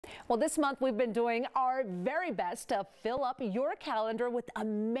Well, this month we've been doing our very best to fill up your calendar with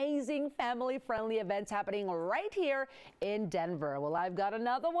amazing family-friendly events happening right here in Denver. Well, I've got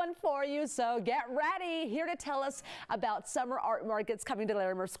another one for you, so get ready. Here to tell us about summer art markets coming to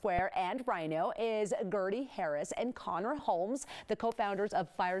Larimer Square and Rino is Gertie Harris and Connor Holmes, the co-founders of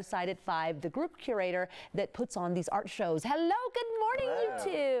Fireside at 5, the group curator that puts on these art shows. Hello, good morning, you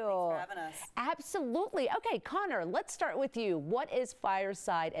two. Thanks for having us. Absolutely. Okay, Connor, let's start with you. What is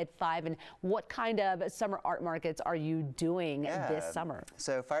Fireside at 5 and what kind of summer art markets are you doing this summer?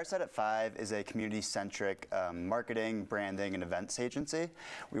 So Fireside at 5 is a community-centric marketing, branding, and events agency.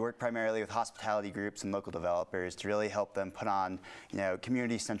 We work primarily with hospitality groups and local developers to really help them put on,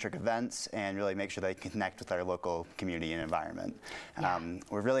 community-centric events and really make sure they connect with our local community and environment.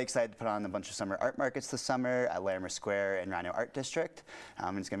 We're really excited to put on a bunch of summer art markets this summer at Larimer Square and Rino Art District.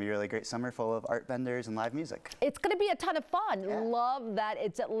 It's going to be a really great summer full of art vendors and live music. It's going to be a ton of fun. Love that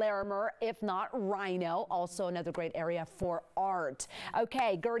it's at Larimer, if not Rino, also another great area for art.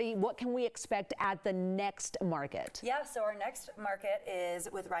 Okay, Gertie, what can we expect at the next market? Yeah, so our next market is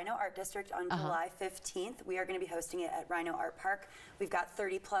with Rino Art District on July 15th. We are going to be hosting it at Rino Art Park. We've got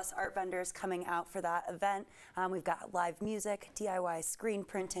 30+ art vendors coming out for that event. We've got live music, DIY screen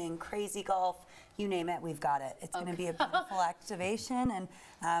printing, crazy golf, you name it, we've got it. It's going to be a beautiful activation,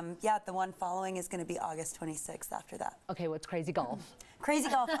 and the one following is going to be August 26th after that. Okay, what's crazy golf? Crazy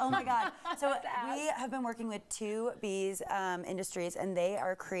golf, oh my God. So we have been working with 2B's Industries, and they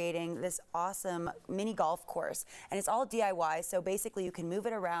are creating this awesome mini golf course. And it's all DIY, so basically you can move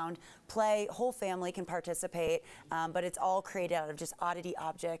it around, play, whole family can participate, but it's all created out of just oddity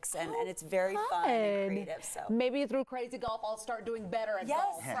objects, and it's very fun and creative. So maybe through crazy golf I'll start doing better at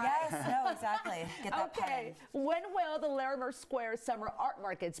golf. Yes, no, exactly. Get that okay, when will the Larimer Square Summer Art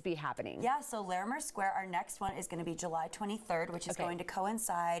Markets be happening? Yeah, so Larimer Square, our next one is going to be July 23rd, which is going to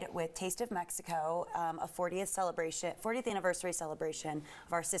coincide with Taste of Mexico, a 40th anniversary celebration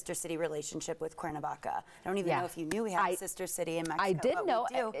of our sister city relationship with Cuernavaca. I don't even know if you knew we have a sister city in Mexico. I did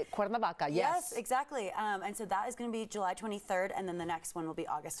know Cuernavaca, yes. Yes, exactly. And so that is going to be July 23rd, and then the next one will be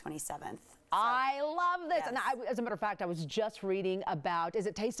August 27th. So, I love this. And as a matter of fact, I was just reading about, is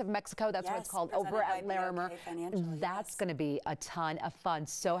it Taste of Mexico? That's what it's called, over at Larimer. That's going to be a ton of fun.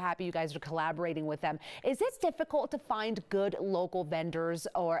 So happy you guys are collaborating with them. Is it difficult to find good local vendors,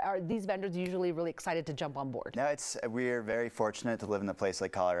 or are these vendors usually really excited to jump on board? No, we're very fortunate to live in a place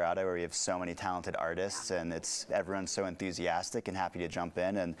like Colorado where we have so many talented artists, and everyone's so enthusiastic and happy to jump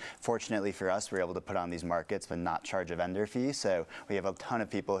in. And fortunately for us, we're able to put on these markets but not charge a vendor fee. So we have a ton of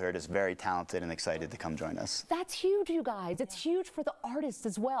people who are just very talented and excited to come join us. That's huge, you guys. It's huge for the artists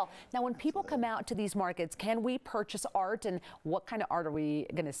as well. Now, when people come out to these markets, can we purchase art, and what kind of art are we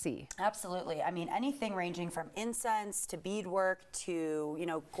going to see? Absolutely. I mean, anything ranging from incense to beadwork to,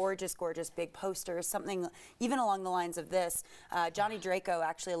 gorgeous, gorgeous big posters, something even along the lines of this. Johnny Draco,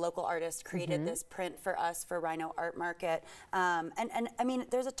 actually a local artist, created this print for us for Rino Art Market. And I mean,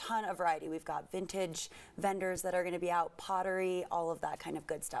 there's a ton of variety. We've got vintage vendors that are going to be out, pottery, all of that kind of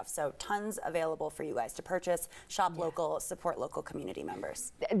good stuff. So tons available for you guys to purchase, shop local, support local community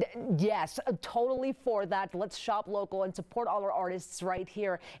members. Yes, totally for that. Let's shop local and support all our artists right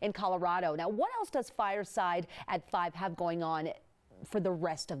here in Colorado. Now, what else does Fireside at 5 have going on for the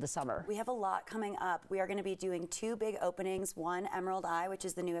rest of the summer? We have a lot coming up. We are going to be doing 2 big openings. One, Emerald Eye, which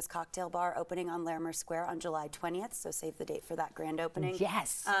is the newest cocktail bar, opening on Larimer Square on July 20th, so save the date for that grand opening.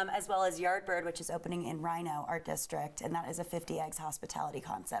 Yes. As well as Yardbird, which is opening in Rino Art District, and that is a 50 eggs hospitality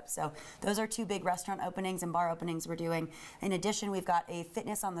concept. So those are 2 big restaurant openings and bar openings we're doing. In addition, we've got a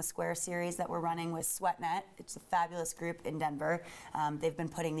Fitness on the Square series that we're running with SweatNet. It's a fabulous group in Denver. They've been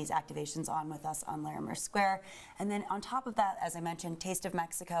putting these activations on with us on Larimer Square. And then on top of that, as I mentioned, Taste of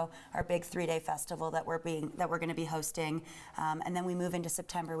Mexico, our big 3-day festival that we're going to be hosting, and then we move into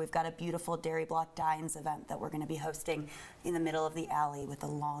September. We've got a beautiful Dairy Block Dines event that we're going to be hosting in the middle of the alley with a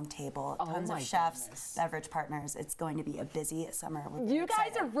long table, tons of chefs, beverage partners. It's going to be a busy summer. You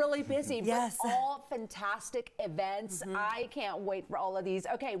guys are really busy, but all fantastic events. I can't wait for all of these.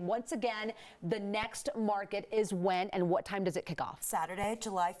 Okay, once again, the next market is when and what time does it kick off? Saturday,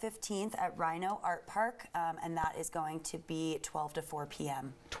 July 15th at Rino Art Park, and that is going to be 12 to 4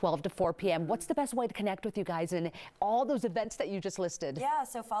 p.m. 12 to 4 p.m. What's the best way to connect with you guys and all those events that you just listed? Yeah,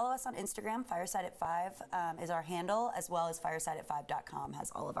 so follow us on Instagram. Fireside at 5 is our handle, as well as firesideat5.com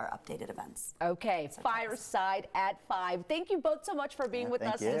has all of our updated events. Okay, so Fireside at 5. Thank you both so much for being with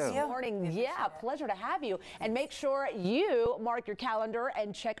us this morning. Yeah, pleasure to have you. And make sure you mark your calendar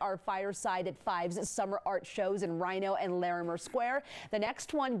and check our Fireside at 5's summer art shows in Rino and Larimer Square. The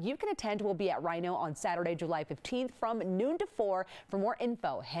next one you can attend will be at Rino on Saturday, July 15th from noon to 4. For more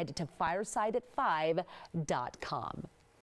info, head to firesideat5.com.